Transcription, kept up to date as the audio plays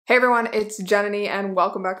Hey everyone, it's Jananie and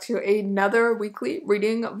welcome back to another weekly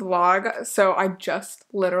reading vlog. So I just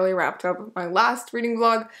literally wrapped up my last reading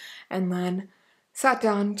vlog and then sat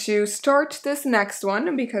down to start this next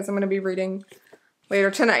one because I'm going to be reading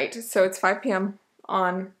later tonight. So it's 5 p.m.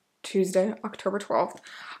 on Tuesday, October 12th.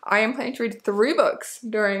 I am planning to read 3 books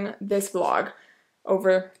during this vlog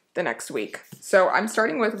over the next week. So I'm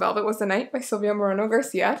starting with Velvet Was the Night by Silvia Moreno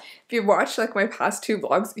Garcia. If you've watched like my past 2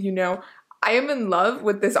 vlogs, you know I am in love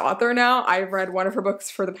with this author now. I've read one of her books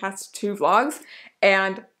for the past 2 vlogs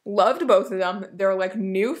and loved both of them. They're like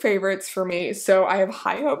new favorites for me, so I have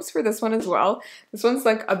high hopes for this one as well. This one's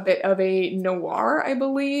like a bit of a noir, I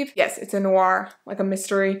believe. Yes, it's a noir, like a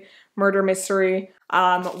mystery, murder mystery,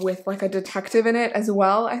 with like a detective in it as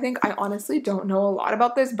well. I think I honestly don't know a lot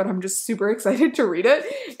about this, but I'm just super excited to read it.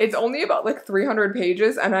 It's only about like 300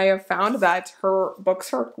 pages, and I have found that her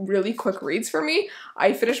books are really quick reads for me.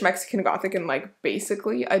 I finished Mexican Gothic in like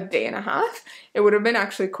basically a day and a half. It would have been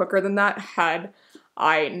actually quicker than that had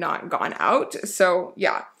I not gone out. So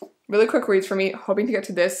yeah, really quick reads for me. Hoping to get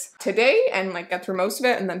to this today and like get through most of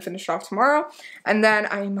it and then finish off tomorrow. And then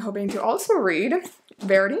I'm hoping to also read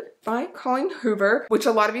Verity by Colleen Hoover, which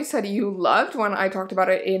a lot of you said you loved when I talked about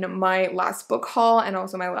it in my last book haul and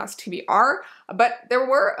also my last TBR, but there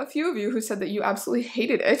were a few of you who said that you absolutely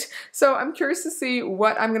hated it. So I'm curious to see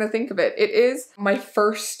what I'm gonna think of it. It is my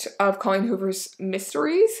first of Colleen Hoover's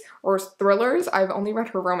mysteries or thrillers. I've only read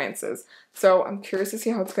her romances, so I'm curious to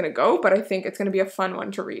see how it's gonna go, but I think it's gonna be a fun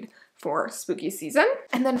one to read for spooky season.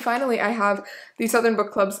 And then finally I have the Southern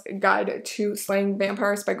Book Club's Guide to Slaying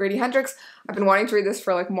Vampires by Grady Hendrix. I've been wanting to read this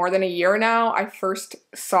for like more than a year now. I first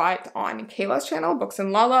saw it on Kayla's channel, Books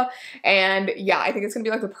and Lala, and yeah, I think it's gonna be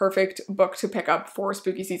like the perfect book to pick up for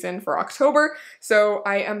spooky season for October. So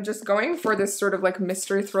I am just going for this sort of like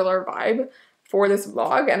mystery thriller vibe for this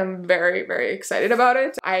vlog, and I'm very, very excited about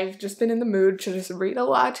it. I've just been in the mood to just read a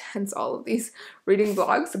lot, hence all of these reading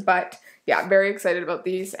vlogs, but yeah, very excited about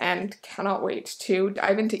these and cannot wait to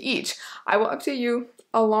dive into each. I will update you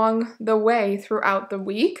along the way throughout the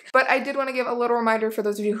week, but I did want to give a little reminder for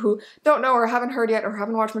those of you who don't know or haven't heard yet or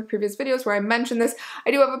haven't watched my previous videos where I mentioned this.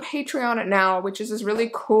 I do have a Patreon now, which is this really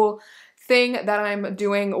cool thing that I'm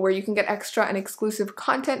doing where you can get extra and exclusive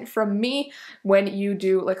content from me when you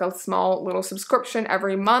do like a small little subscription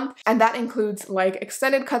every month, and that includes like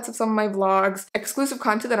extended cuts of some of my vlogs, exclusive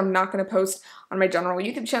content that I'm not going to post on my general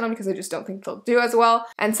YouTube channel because I just don't think they'll do as well.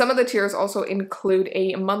 And some of the tiers also include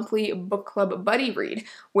a monthly book club buddy read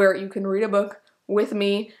where you can read a book with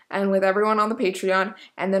me and with everyone on the Patreon,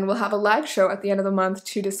 and then we'll have a live show at the end of the month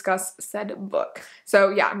to discuss said book. So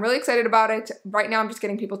yeah, I'm really excited about it. Right now I'm just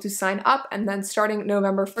getting people to sign up, and then starting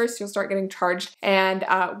November 1st you'll start getting charged, and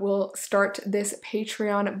we'll start this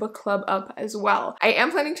Patreon book club up as well. I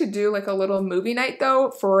am planning to do like a little movie night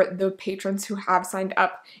though for the patrons who have signed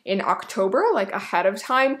up in October, like ahead of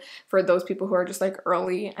time, for those people who are just like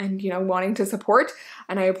early and, you know, wanting to support.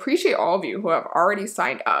 And I appreciate all of you who have already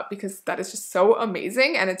signed up because that is just so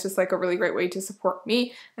amazing, and it's just like a really great way to support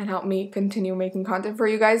me and help me continue making content for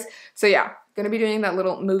you guys. So yeah, gonna be doing that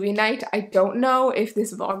little movie night. I don't know if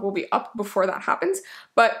this vlog will be up before that happens,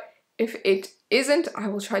 but if it isn't, I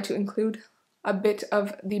will try to include a bit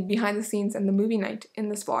of the behind the scenes and the movie night in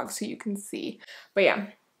this vlog so you can see. But yeah,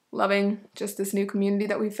 loving just this new community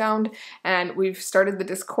that we found, and we've started the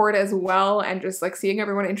Discord as well, and just like seeing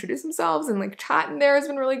everyone introduce themselves and like chat in there has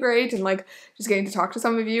been really great, and like just getting to talk to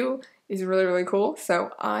some of you is really, really cool.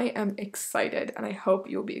 So I am excited, and I hope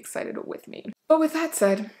you'll be excited with me. But with that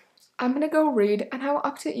said, I'm gonna go read and I will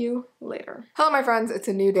update you later. Hello my friends, it's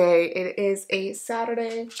a new day. It is a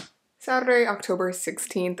Saturday, October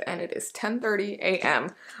 16th, and it is 10:30 a.m.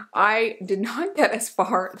 I did not get as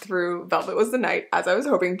far through Velvet Was the Night as I was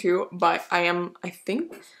hoping to, but I am, I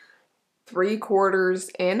think, 3/4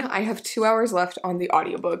 in. I have 2 hours left on the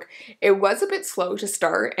audiobook. It was a bit slow to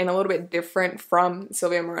start and a little bit different from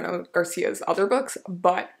Silvia Moreno Garcia's other books,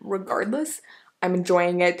 but regardless, I'm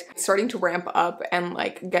enjoying it. It's starting to ramp up and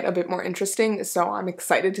like get a bit more interesting, so I'm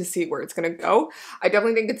excited to see where it's gonna go. I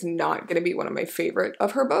definitely think it's not gonna be one of my favorite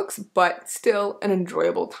of her books, but still an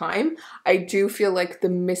enjoyable time. I do feel like the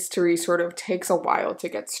mystery sort of takes a while to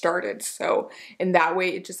get started, so in that way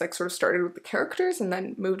it just like sort of started with the characters and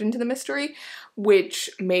then moved into the mystery, which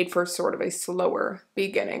made for sort of a slower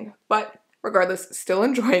beginning, but regardless, still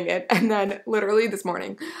enjoying it. And then literally this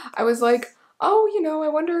morning I was like, oh, you know, I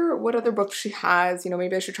wonder what other books she has. You know,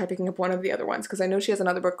 maybe I should try picking up one of the other ones because I know she has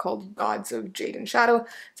another book called Gods of Jade and Shadow.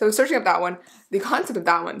 So I was searching up that one. The concept of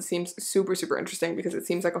that one seems super, super interesting because it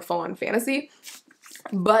seems like a full-on fantasy.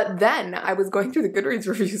 But then I was going through the Goodreads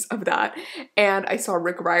reviews of that, and I saw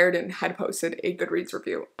Rick Riordan had posted a Goodreads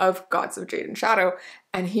review of Gods of Jade and Shadow,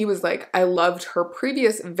 and he was like, I loved her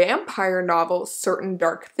previous vampire novel, Certain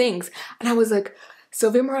Dark Things. And I was like,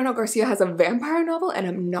 Sylvia Moreno Garcia has a vampire novel and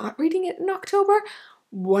I'm not reading it in October?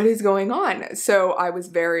 What is going on? So I was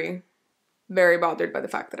very, very bothered by the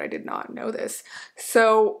fact that I did not know this.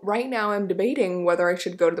 So right now I'm debating whether I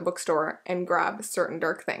should go to the bookstore and grab Certain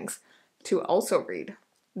Dark Things to also read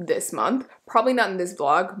this month. Probably not in this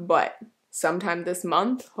vlog, but sometime this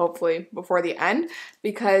month, hopefully before the end,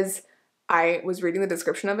 because I was reading the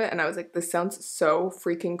description of it and I was like, this sounds so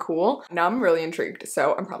freaking cool. Now I'm really intrigued.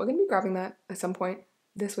 So I'm probably gonna be grabbing that at some point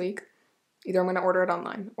this week. Either I'm gonna order it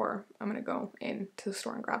online or I'm gonna go into the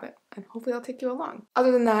store and grab it, and hopefully I'll take you along.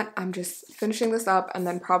 Other than that, I'm just finishing this up and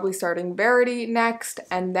then probably starting Verity next.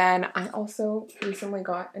 And then I also recently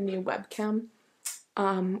got a new webcam,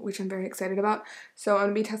 which I'm very excited about. So I'm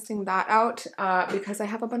gonna be testing that out because I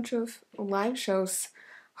have a bunch of live shows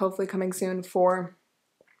hopefully coming soon for,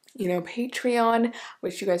 you know, Patreon,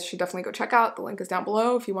 which you guys should definitely go check out. The link is down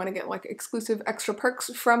below if you want to get like exclusive extra perks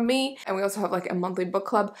from me. And we also have like a monthly book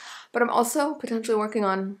club, but I'm also potentially working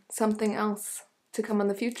on something else to come in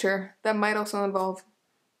the future that might also involve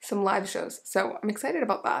some live shows. So I'm excited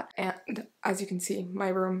about that. And as you can see, my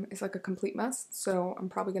room is like a complete mess. So I'm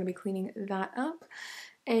probably going to be cleaning that up.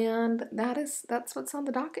 And that's what's on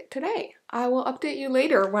the docket today. I will update you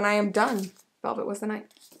later when I am done. Velvet Was the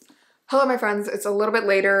Night. Hello, my friends. It's a little bit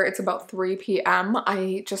later. It's about 3 p.m.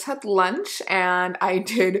 I just had lunch and I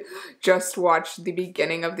did just watch the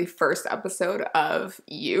beginning of the first episode of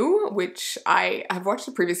You, which I have watched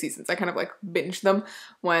the previous seasons. I kind of like binged them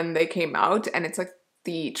when they came out, and it's like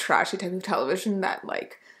the trashy type of television that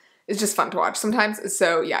like is just fun to watch sometimes.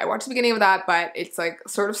 So yeah, I watched the beginning of that, but it's like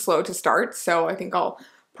sort of slow to start. So I think I'll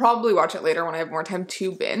probably watch it later when I have more time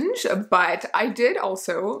to binge. But I did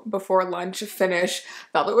also, before lunch, finish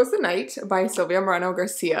Velvet Was the Night by Sylvia Moreno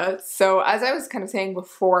Garcia. So as I was kind of saying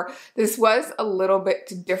before, this was a little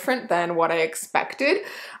bit different than what I expected.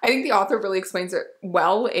 I think the author really explains it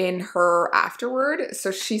well in her afterword. So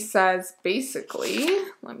she says, basically,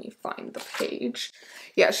 let me find the page.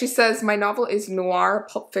 Yeah, she says, my novel is noir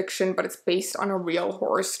pulp fiction, but it's based on a real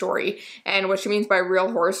horror story. And what she means by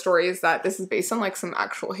real horror story is that this is based on like some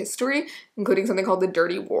actual history, including something called the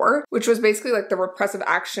Dirty War, which was basically like the repressive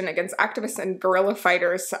action against activists and guerrilla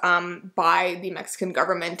fighters by the Mexican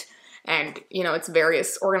government and, you know, its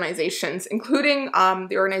various organizations, including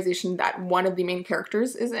the organization that one of the main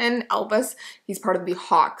characters is in, Elvis. He's part of the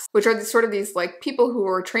Hawks, which are these like people who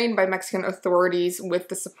were trained by Mexican authorities with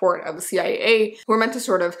the support of the CIA, who were meant to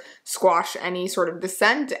sort of squash any sort of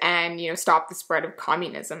dissent and, you know, stop the spread of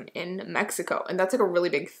communism in Mexico. And that's like a really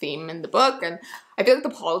big theme in the book. And I feel like the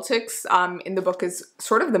politics in the book is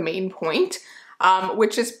sort of the main point,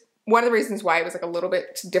 which is one of the reasons why it was like a little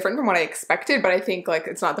bit different from what I expected, but I think like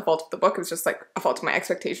it's not the fault of the book, it was just like a fault of my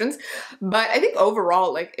expectations. But I think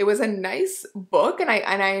overall, like it was a nice book and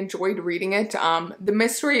I enjoyed reading it. The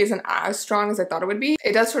mystery isn't as strong as I thought it would be.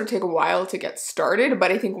 It does sort of take a while to get started,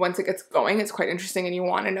 but I think once it gets going, it's quite interesting and you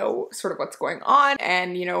want to know sort of what's going on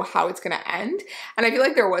and, you know, how it's going to end. And I feel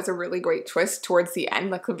like there was a really great twist towards the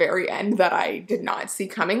end, like the very end, that I did not see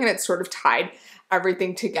coming, and it sort of tied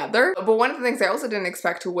everything together. But one of the things I also didn't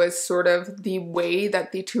expect was sort of the way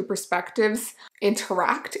that the two perspectives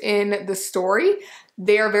interact in the story.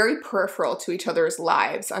 They are very peripheral to each other's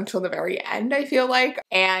lives until the very end, I feel like.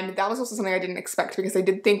 And that was also something I didn't expect, because I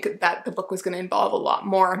did think that the book was going to involve a lot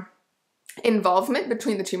more involvement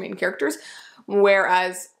between the two main characters,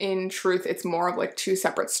 whereas in truth it's more of like two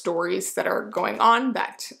separate stories that are going on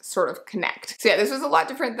that sort of connect. So yeah, this was a lot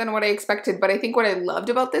different than what I expected, but I think what I loved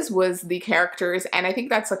about this was the characters, and I think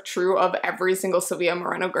that's like true of every single Sylvia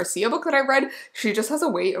Moreno Garcia book that I read. She just has a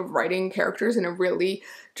way of writing characters in a really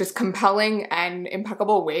just compelling and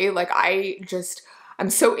impeccable way. Like I'm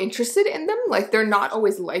so interested in them. Like they're not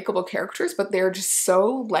always likable characters, but they're just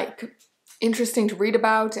so like interesting to read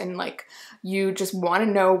about, and like you just want to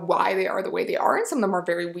know why they are the way they are. And some of them are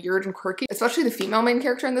very weird and quirky, especially the female main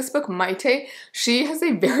character in this book, Maite. She has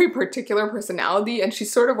a very particular personality, and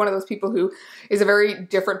she's sort of one of those people who is a very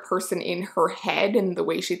different person in her head and the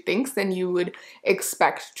way she thinks than you would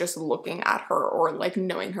expect just looking at her or like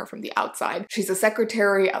knowing her from the outside. She's a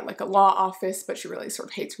secretary at like a law office, but she really sort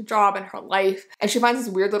of hates her job and her life, and she finds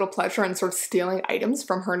this weird little pleasure in sort of stealing items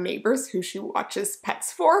from her neighbors who she watches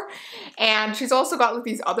pets for. And she's also got like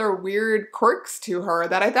these other weird quirks to her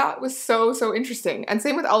that I thought was so interesting. And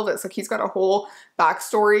same with Elvis, like he's got a whole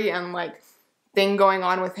backstory and like thing going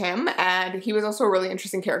on with him, and he was also a really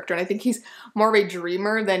interesting character, and I think he's more of a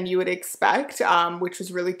dreamer than you would expect, which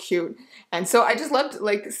was really cute. And so I just loved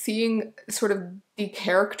like seeing sort of the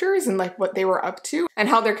characters and like what they were up to and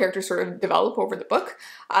how their characters sort of develop over the book.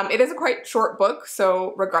 It is a quite short book,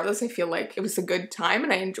 so regardless, I feel like it was a good time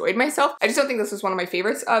and I enjoyed myself. I just don't think this was one of my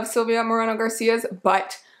favorites of Silvia Moreno Garcia's,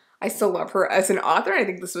 but I still love her as an author. I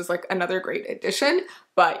think this was like another great addition,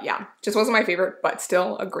 but yeah, just wasn't my favorite, but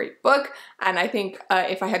still a great book. And I think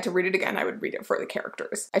if I had to read it again, I would read it for the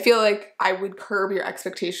characters. I feel like I would curb your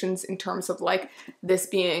expectations in terms of like this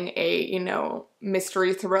being a, you know,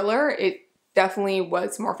 mystery thriller. It definitely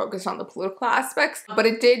was more focused on the political aspects, but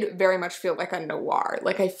it did very much feel like a noir.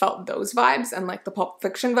 Like I felt those vibes and like the Pulp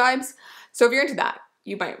Fiction vibes. So if you're into that,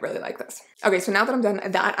 you might really like this. Okay, so now that I'm done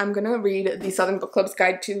at that, I'm gonna read the Southern Book Club's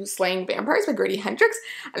Guide to Slaying Vampires by Grady Hendrix.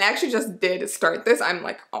 And I actually just did start this. I'm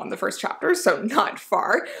like on the first chapter, so not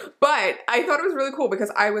far. But I thought it was really cool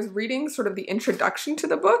because I was reading sort of the introduction to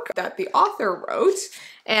the book that the author wrote.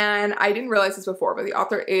 And I didn't realize this before, but the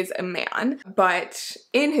author is a man. But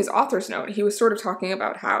in his author's note, he was sort of talking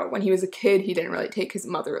about how when he was a kid, he didn't really take his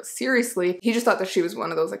mother seriously. He just thought that she was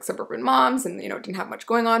one of those like suburban moms and, you know, didn't have much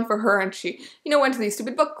going on for her. And she, you know, went to these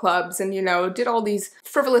stupid book clubs and, you know, did all these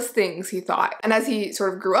frivolous things, he thought. And as he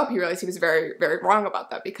sort of grew up, he realized he was very, very wrong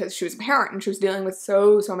about that because she was a parent and she was dealing with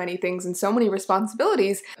so many things and so many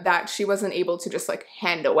responsibilities that she wasn't able to just like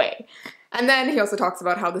hand away. And then he also talks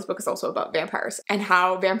about how this book is also about vampires and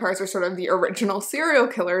how vampires are sort of the original serial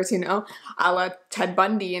killers, you know, a la Ted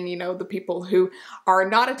Bundy and, you know, the people who are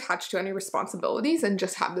not attached to any responsibilities and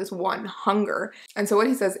just have this one hunger. And so what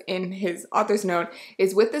he says in his author's note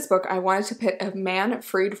is, with this book, I wanted to pit a man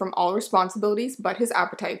freed from all responsibilities but his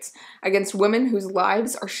appetites against women whose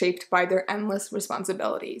lives are shaped by their endless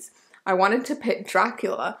responsibilities. I wanted to pit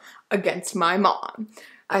Dracula against my mom.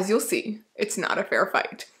 As you'll see, it's not a fair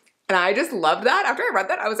fight. And I just loved that. After I read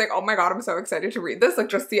that, I was like, oh my God, I'm so excited to read this. Like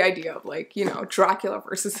just the idea of like, you know, Dracula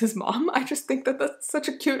versus his mom. I just think that that's such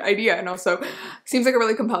a cute idea. And also seems like a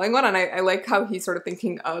really compelling one. And I like how he's sort of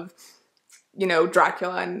thinking of, you know,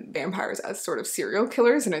 Dracula and vampires as sort of serial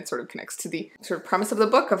killers, and it sort of connects to the sort of premise of the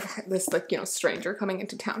book of this like, you know, stranger coming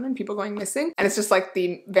into town and people going missing. And it's just like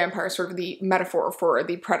the vampire sort of the metaphor for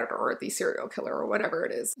the predator or the serial killer or whatever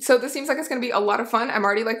it is. So this seems like it's going to be a lot of fun. I'm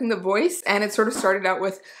already liking the voice, and it sort of started out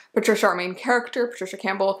with Patricia, our main character, Patricia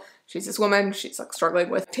Campbell. She's this woman, she's like struggling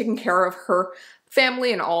with taking care of her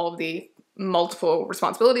family and all of the multiple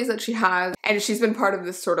responsibilities that she has. And she's been part of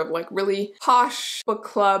this sort of like really posh book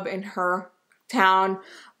club in her town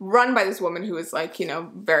run by this woman who is like, you know,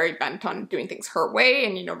 very bent on doing things her way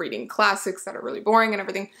and, you know, reading classics that are really boring and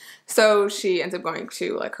everything. So she ends up going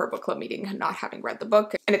to like her book club meeting and not having read the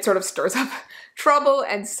book, and it sort of stirs up trouble.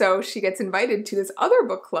 And so she gets invited to this other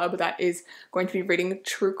book club that is going to be reading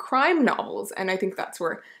true crime novels. And I think that's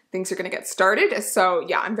where things are going to get started. So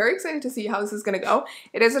yeah, I'm very excited to see how this is going to go.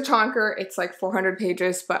 It is a chonker. It's like 400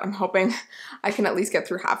 pages, but I'm hoping I can at least get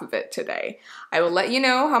through half of it today. I will let you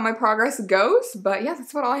know how my progress goes, but yeah,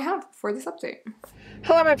 that's about all I have for this update.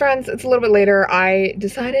 Hello, my friends. It's a little bit later. I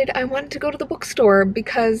decided I wanted to go to the bookstore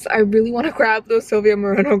because I really want to grab those Silvia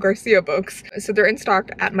Moreno Garcia books. So they're in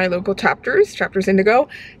stock at my local Chapters Indigo.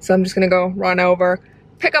 So I'm just going to go run over,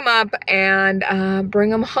 pick them up, and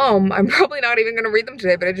bring them home. I'm probably not even going to read them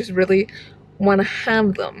today, but I just really want to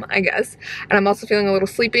have them, I guess. And I'm also feeling a little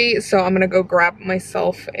sleepy, so I'm going to go grab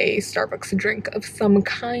myself a Starbucks drink of some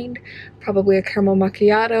kind, probably a caramel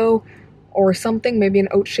macchiato or something, maybe an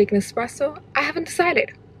oat shake and espresso. I haven't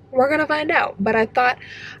decided. We're going to find out, but I thought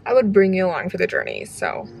I would bring you along for the journey,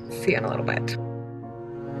 so see you in a little bit.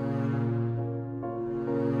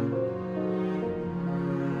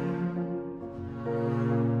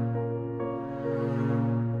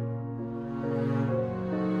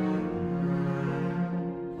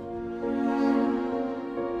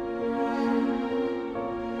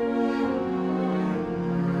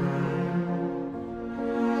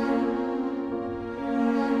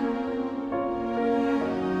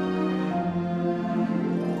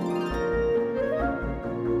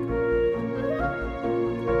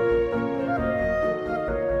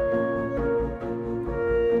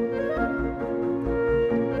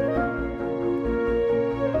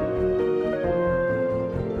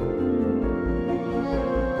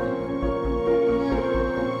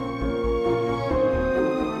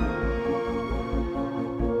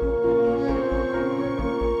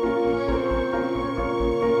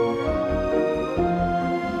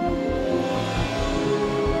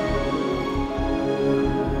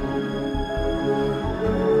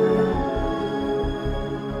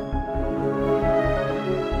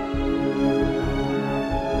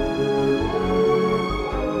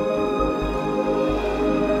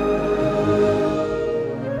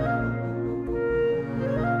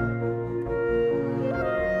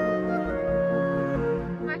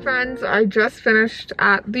 friends, I just finished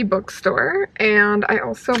at the bookstore and I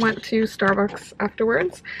also went to Starbucks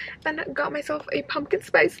afterwards and got myself a pumpkin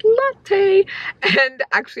spice latte. And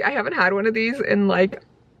actually I haven't had one of these in like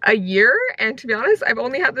a year, and to be honest, I've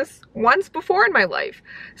only had this once before in my life.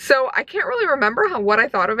 So I can't really remember what I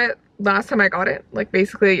thought of it last time I got it, like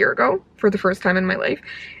basically a year ago for the first time in my life.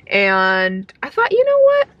 And I thought, you know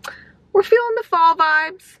what? We're feeling the fall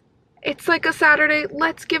vibes. It's like a Saturday,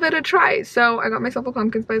 let's give it a try. So I got myself a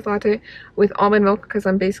pumpkin spice latte with almond milk because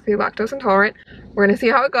I'm basically lactose intolerant. We're gonna see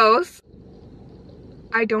how it goes.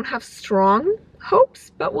 I don't have strong hopes,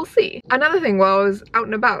 but we'll see. Another thing, while I was out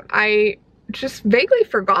and about, I just vaguely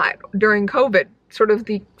forgot during COVID sort of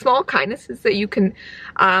the small kindnesses that you can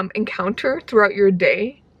encounter throughout your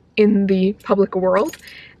day in the public world.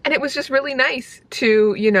 And it was just really nice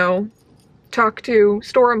to, you know, talk to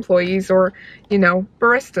store employees or, you know,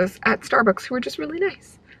 baristas at Starbucks who were just really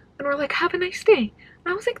nice and were like, have a nice day.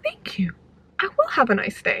 And I was like, thank you, I will have a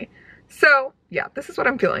nice day. So yeah, this is what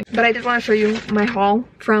I'm feeling. But I did want to show you my haul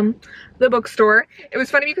from the bookstore. It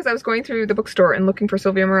was funny because I was going through the bookstore and looking for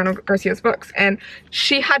Silvia Moreno Garcia's books, and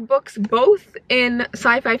she had books both in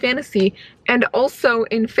sci-fi fantasy and also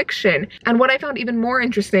in fiction. And what I found even more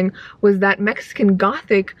interesting was that Mexican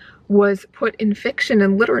Gothic was put in fiction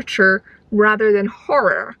and literature rather than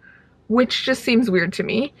horror, which just seems weird to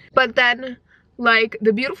me. But then, like,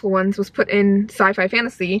 The Beautiful Ones was put in sci-fi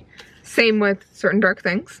fantasy, same with Certain Dark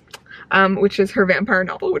Things, which is her vampire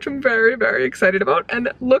novel, which I'm very, very excited about. And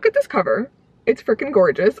look at this cover. It's freaking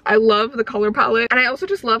gorgeous. I love the color palette. And I also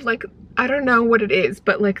just love, like, I don't know what it is,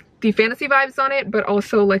 but like the fantasy vibes on it, but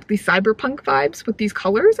also like the cyberpunk vibes with these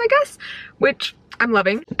colors, I guess, which I'm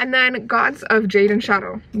loving. And then Gods of Jade and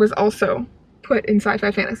Shadow was also put in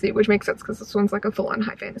sci-fi fantasy, which makes sense because this one's like a full-on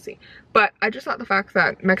high fantasy. But I just thought the fact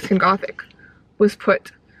that Mexican Gothic was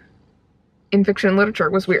put in fiction and literature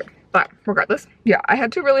was weird. But regardless, yeah, I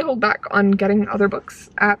had to really hold back on getting other books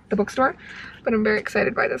at the bookstore, but I'm very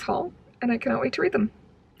excited by this haul and I cannot wait to read them.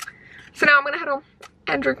 So now I'm gonna head home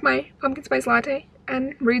and drink my pumpkin spice latte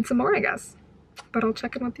and read some more, I guess. But I'll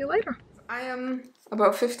check in with you later. I am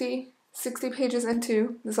about 50, 60 pages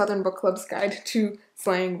into the Southern Book Club's Guide to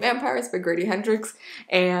Slaying Vampires by Grady Hendrix,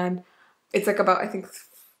 and it's like about, I think,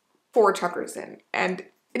 4 chapters in, and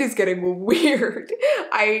it is getting weird.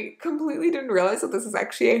 I completely didn't realize that this is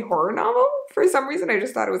actually a horror novel. For some reason, I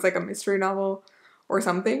just thought it was like a mystery novel or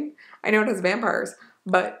something. I know it has vampires,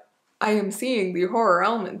 but I am seeing the horror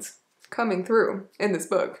elements coming through in this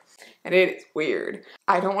book, and it is weird.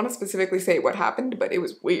 I don't want to specifically say what happened, but it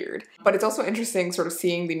was weird. But it's also interesting sort of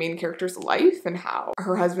seeing the main character's life and how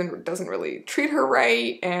her husband doesn't really treat her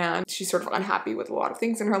right, and she's sort of unhappy with a lot of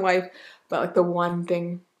things in her life, but like the one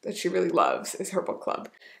thing that she really loves is her book club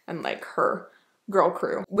and like her girl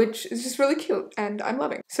crew, which is just really cute and I'm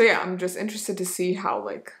loving. So yeah, I'm just interested to see how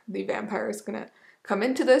like the vampire is gonna come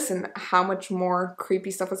into this and how much more creepy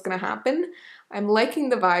stuff is gonna happen. I'm liking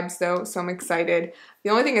the vibes though, so I'm excited. The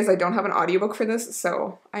only thing is I don't have an audiobook for this,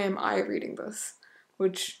 so I am reading this,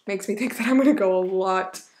 which makes me think that I'm gonna go a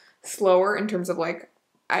lot slower in terms of like,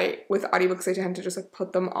 with audiobooks I tend to just like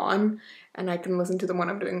put them on and I can listen to them when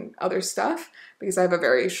I'm doing other stuff because I have a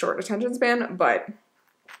very short attention span, but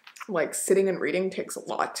like sitting and reading takes a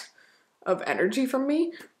lot of energy from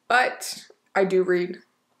me. But I do read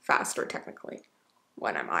faster technically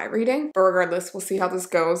when I'm reading. But regardless, we'll see how this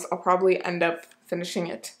goes. I'll probably end up finishing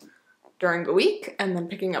it during the week and then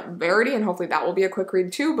picking up Verity, and hopefully that will be a quick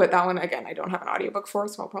read too, but that one, again, I don't have an audiobook for,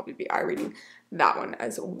 so I'll probably be reading that one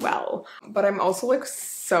as well. But I'm also like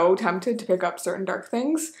so tempted to pick up Certain Dark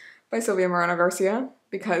Things by Silvia Moreno Garcia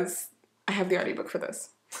because I have the audiobook for this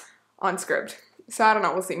on Scribd. So I don't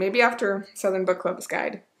know, we'll see. Maybe after Southern Book Club's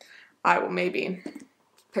Guide, I will maybe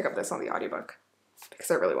pick up this on the audiobook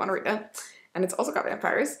because I really want to read it. And it's also got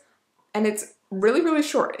vampires. And it's really, really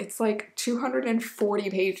short. It's like 240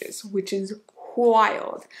 pages, which is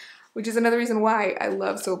wild. Which is another reason why I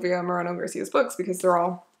love Silvia Moreno Garcia's books, because they're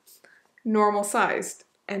all normal sized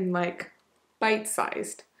and like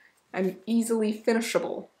bite-sized and easily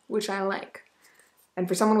finishable, which I like. And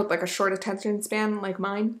for someone with like a short attention span like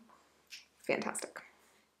mine, fantastic.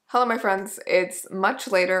 Hello my friends, it's much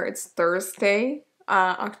later. It's Thursday,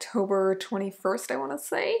 October 21st, I want to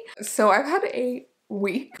say. So I've had a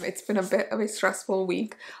week. It's been a bit of a stressful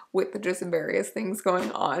week with just various things going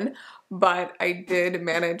on, but I did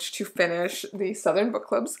manage to finish the Southern Book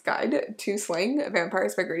Club's Guide to Slaying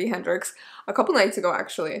Vampires by Grady Hendrix a couple nights ago,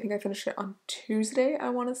 actually. I think I finished it on Tuesday,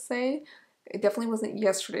 I want to say. It definitely wasn't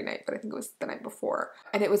yesterday night, but I think it was the night before.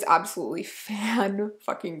 And it was absolutely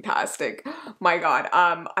fan-fucking-tastic. My God.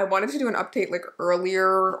 I wanted to do an update like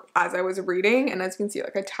earlier as I was reading, and as you can see,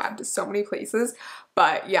 like I tabbed to so many places.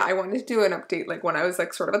 But yeah, I wanted to do an update like when I was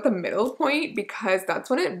like sort of at the middle point, because that's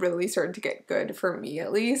when it really started to get good for me,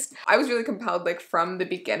 at least. I was really compelled like from the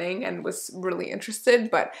beginning and was really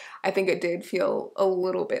interested, but I think it did feel a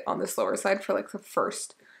little bit on the slower side for like the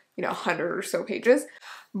first, you know, 100 or so pages.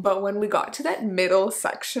 But when we got to that middle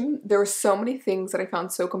section, there were so many things that I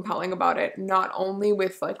found so compelling about it, not only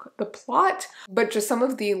with like the plot, but just some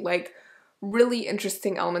of the like really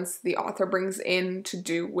interesting elements the author brings in to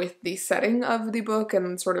do with the setting of the book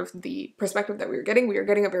and sort of the perspective that we were getting. We were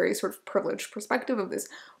getting a very sort of privileged perspective of this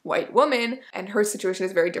white woman, and her situation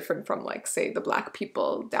is very different from like, say, the Black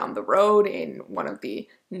people down the road in one of the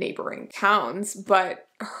neighboring towns, but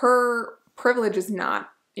her privilege is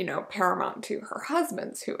not, you know, paramount to her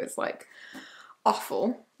husband's, who is like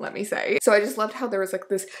awful, let me say. So I just loved how there was like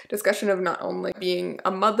this discussion of not only being a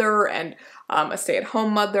mother and a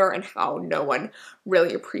stay-at-home mother, and how no one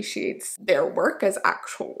really appreciates their work as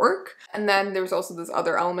actual work. And then there's also this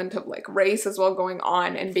other element of like race as well going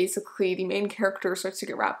on, and basically the main character starts to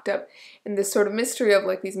get wrapped up in this sort of mystery of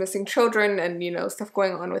like these missing children and, you know, stuff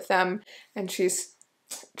going on with them, and she's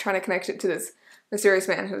trying to connect it to this mysterious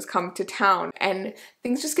man who's come to town, and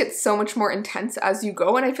things just get so much more intense as you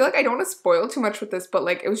go. And I feel like I don't want to spoil too much with this, but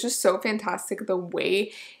like it was just so fantastic the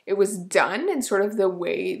way it was done and sort of the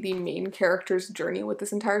way the main character's journey with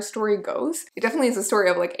this entire story goes. It definitely is a story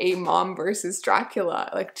of like a mom versus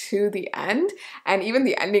Dracula, like to the end, and even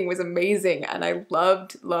the ending was amazing, and I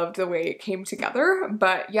loved the way it came together.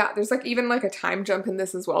 But yeah, there's like even like a time jump in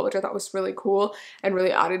this as well, which I thought was really cool and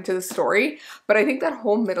really added to the story. But I think that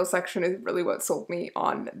whole middle section is really what sold me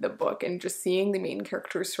on the book, and just seeing the main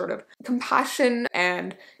character's sort of compassion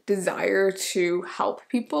and desire to help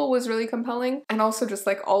people was really compelling. And also just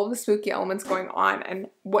like all of the spooky elements going on, and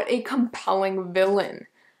what a compelling villain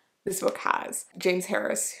this book has. James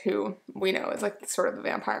Harris, who we know is like sort of the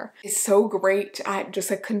vampire, is so great at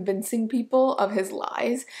just like convincing people of his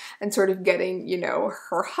lies and sort of getting, you know,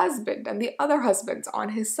 her husband and the other husbands on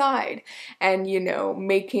his side, and, you know,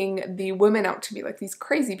 making the women out to be like these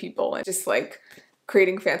crazy people, and just like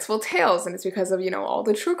creating fanciful tales. And it's because of, you know, all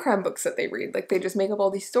the true crime books that they read. Like they just make up all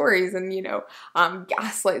these stories and, you know,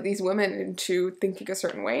 gaslight these women into thinking a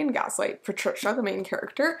certain way, and gaslight Patricia, the main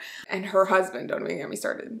character, and her husband. Don't even get me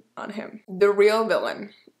started on him. The real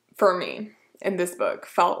villain for me in this book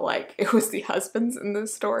felt like it was the husbands in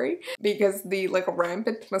this story, because the like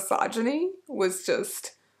rampant misogyny was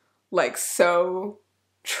just like so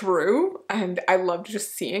true, and I loved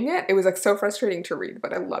just seeing it. It was like so frustrating to read,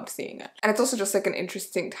 but I loved seeing it. And it's also just like an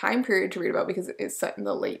interesting time period to read about, because it is set in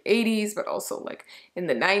the late 80s, but also like in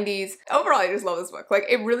the 90s. Overall, I just love this book. Like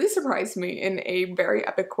it really surprised me in a very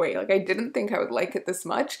epic way. Like I didn't think I would like it this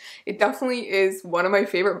much. It definitely is one of my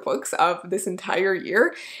favorite books of this entire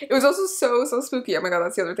year. It was also so spooky. Oh my God,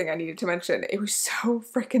 that's the other thing I needed to mention. It was so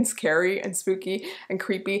freaking scary and spooky and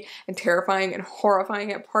creepy and terrifying and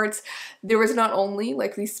horrifying at parts. There was not only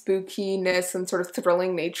like the spookiness and sort of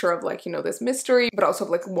thrilling nature of like, you know, this mystery, but also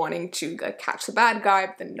like wanting to like catch the bad guy,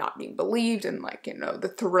 but then not being believed, and like, you know, the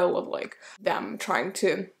thrill of like them trying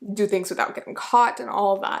to do things without getting caught and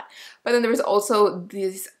all of that. But then there was also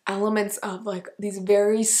these elements of like these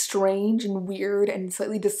very strange and weird and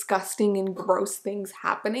slightly disgusting and gross things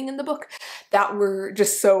happening in the book that were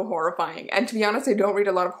just so horrifying. And to be honest, I don't read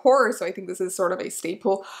a lot of horror, so I think this is sort of a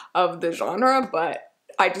staple of the genre, but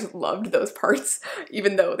I just loved those parts,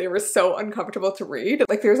 even though they were so uncomfortable to read.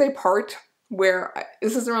 Like there's a part where,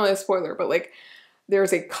 this isn't really a spoiler, but like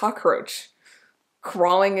there's a cockroach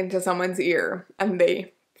crawling into someone's ear, and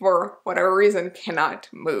they, for whatever reason, cannot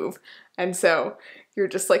move. And so you're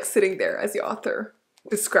just like sitting there as the author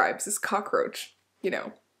describes this cockroach, you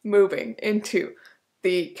know, moving into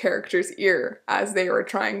the character's ear as they were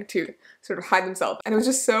trying to sort of hide themselves. And it was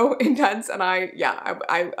just so intense, and I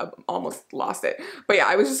almost lost it. But yeah,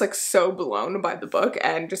 I was just like so blown by the book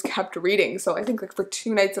and just kept reading. So I think like for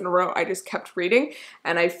 2 nights in a row, I just kept reading,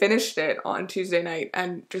 and I finished it on Tuesday night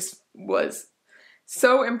and just was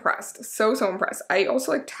so impressed. So impressed. I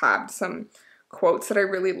also like tabbed some quotes that I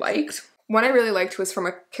really liked. One I really liked was from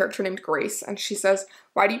a character named Grace, and she says,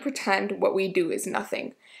 "Why do you pretend what we do is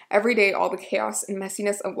nothing? Every day all the chaos and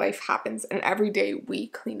messiness of life happens, and every day we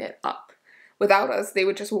clean it up. Without us, they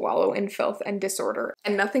would just wallow in filth and disorder,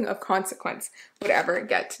 and nothing of consequence would ever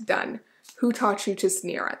get done. Who taught you to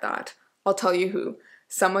sneer at that? I'll tell you who.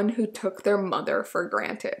 Someone who took their mother for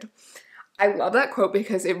granted." I love that quote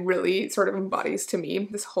because it really sort of embodies to me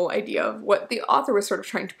this whole idea of what the author was sort of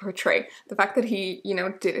trying to portray. The fact that he, you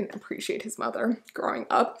know, didn't appreciate his mother growing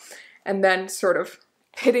up, and then sort of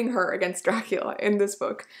pitting her against Dracula in this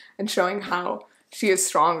book and showing how she is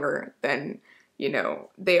stronger than, you know,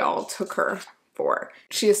 they all took her for.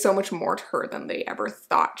 She is so much more to her than they ever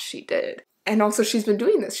thought she did. And also she's been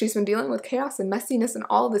doing this. She's been dealing with chaos and messiness and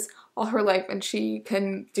all of this all her life, and she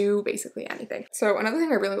can do basically anything. So another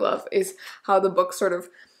thing I really love is how the book sort of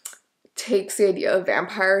takes the idea of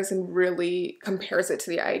vampires and really compares it to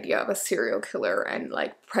the idea of a serial killer and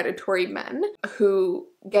like predatory men who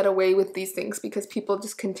get away with these things because people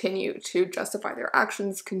just continue to justify their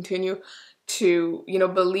actions, continue to, you know,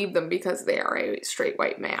 believe them because they are a straight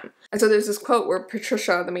white man. And so there's this quote where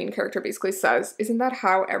Patricia, the main character, basically says, "Isn't that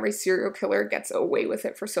how every serial killer gets away with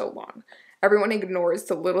it for so long? Everyone ignores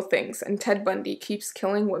the little things, and Ted Bundy keeps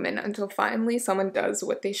killing women until finally someone does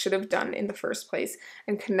what they should have done in the first place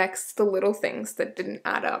and connects the little things that didn't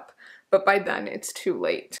add up. But by then, it's too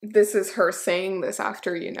late." This is her saying this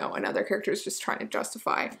after, you know, another character is just trying to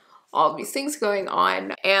justify all of these things going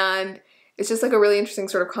on. And it's just like a really interesting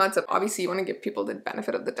sort of concept. Obviously, you want to give people the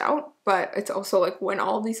benefit of the doubt, but it's also like when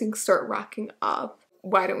all these things start racking up,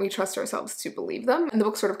 why don't we trust ourselves to believe them? And the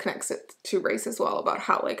book sort of connects it to race as well, about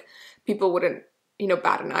how like people wouldn't, you know,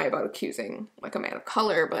 bat an eye about accusing like a man of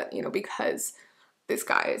color, but, you know, because this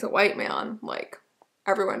guy is a white man, like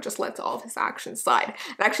everyone just lets all of his actions slide.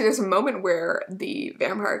 And actually there's a moment where the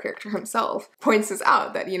vampire character himself points this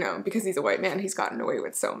out, that, you know, because he's a white man, he's gotten away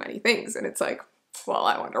with so many things. And it's like, well,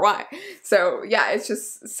 I wonder why. So yeah, it's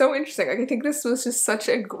just so interesting. Like, I think this was just such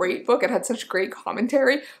a great book. It had such great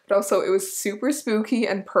commentary, but also it was super spooky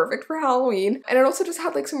and perfect for Halloween. And it also just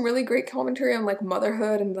had like some really great commentary on like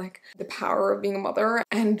motherhood and like the power of being a mother,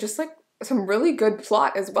 and just like some really good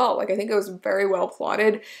plot as well. Like, I think it was very well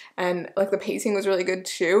plotted, and like the pacing was really good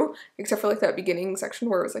too, except for like that beginning section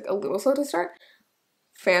where it was like a little slow to start.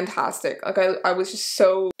 Fantastic. Like I was just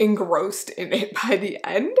so engrossed in it by the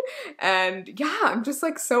end, and yeah, I'm just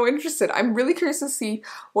like so interested. I'm really curious to see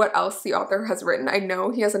what else the author has written. I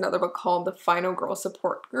know he has another book called The Final Girl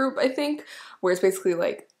Support Group, I think, where it's basically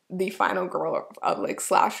like the final girl of like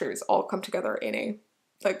slashers all come together in a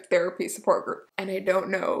like therapy support group, and I don't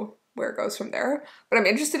know where it goes from there, but I'm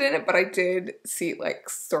interested in it. But I did see like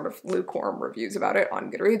sort of lukewarm reviews about it on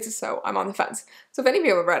Goodreads, so I'm on the fence. So if any of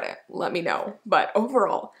you have read it, let me know. But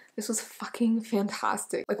overall, this was fucking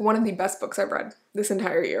fantastic. Like one of the best books I've read this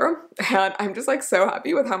entire year, and I'm just like so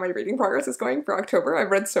happy with how my reading progress is going for October. I've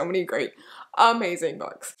read so many great, amazing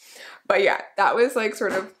books. But yeah, that was like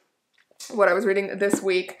sort of what I was reading this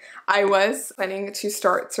week. I was planning to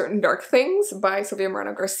start Certain Dark Things by Sofia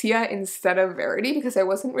Moreno Garcia instead of Verity, because I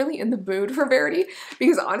wasn't really in the mood for Verity.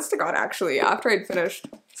 Because honest to God, actually, after I'd finished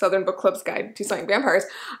Southern Book Club's Guide to Slaying Vampires,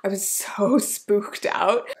 I was so spooked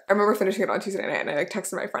out. I remember finishing it on Tuesday night, and I like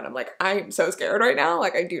texted my friend, I'm like, I'm so scared right now,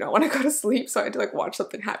 like I do not want to go to sleep, so I had to like watch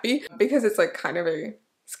something happy, because it's like kind of a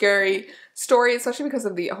scary story, especially because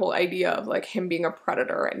of the whole idea of like him being a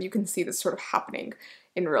predator, and you can see this sort of happening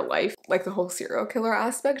in real life, like the whole serial killer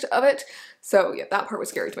aspect of it. So yeah, that part was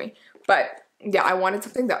scary to me. But yeah, I wanted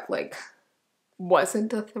something that like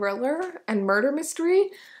wasn't a thriller and murder mystery.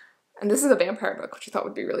 And this is a vampire book, which I thought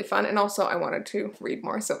would be really fun. And also I wanted to read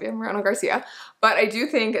more Sofia Moreno Garcia. But I do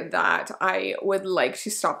think that I would like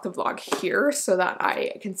to stop the vlog here so that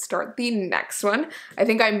I can start the next one. I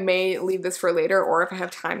think I may leave this for later, or if I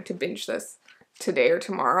have time to binge this today or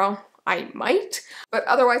tomorrow, I might. But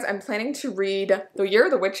otherwise, I'm planning to read The Year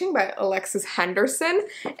of the Witching by Alexis Henderson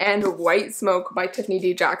and White Smoke by Tiffany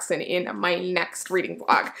D. Jackson in my next reading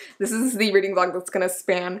vlog. This is the reading vlog that's gonna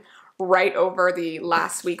span right over the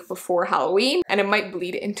last week before Halloween, and it might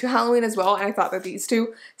bleed into Halloween as well, and I thought that these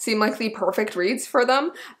two seem like the perfect reads for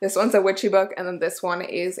them. This one's a witchy book, and then this one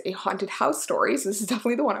is a haunted house story, so this is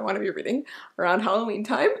definitely the one I want to be reading around Halloween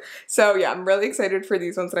time. So yeah, I'm really excited for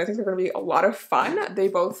these ones, and I think they're going to be a lot of fun. They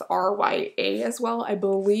both are YA as well, I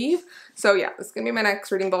believe. So yeah, this is going to be my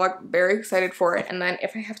next reading vlog. Very excited for it, and then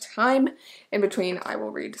if I have time in between, I will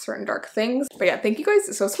read Certain Dark Things. But yeah, thank you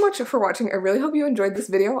guys so much for watching. I really hope you enjoyed this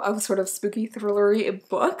video of sort of spooky thrillery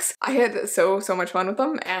books. I had so much fun with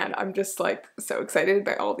them, and I'm just like so excited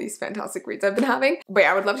by all these fantastic reads I've been having. But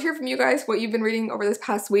yeah, I would love to hear from you guys what you've been reading over this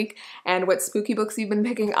past week, and what spooky books you've been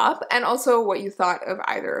picking up, and also what you thought of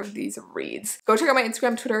either of these reads. Go check out my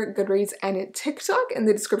Instagram, Twitter, Goodreads, and TikTok in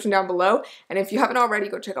the description down below. And if you haven't already,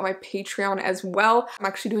 go check out my Patreon as well. I'm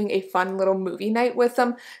actually doing a fun little movie night with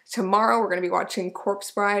them tomorrow. We're gonna be watching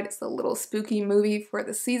Corpse Bride. It's a little spooky movie for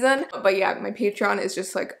the season. But yeah, my Patreon is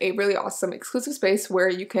just like a a really awesome exclusive space where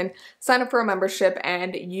you can sign up for a membership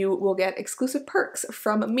and you will get exclusive perks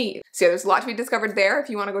from me. So yeah, there's a lot to be discovered there if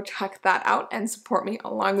you want to go check that out and support me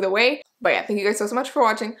along the way. But yeah, thank you guys so much for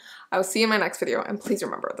watching. I will see you in my next video, and please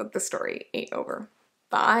remember that the story ain't over.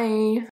 Bye!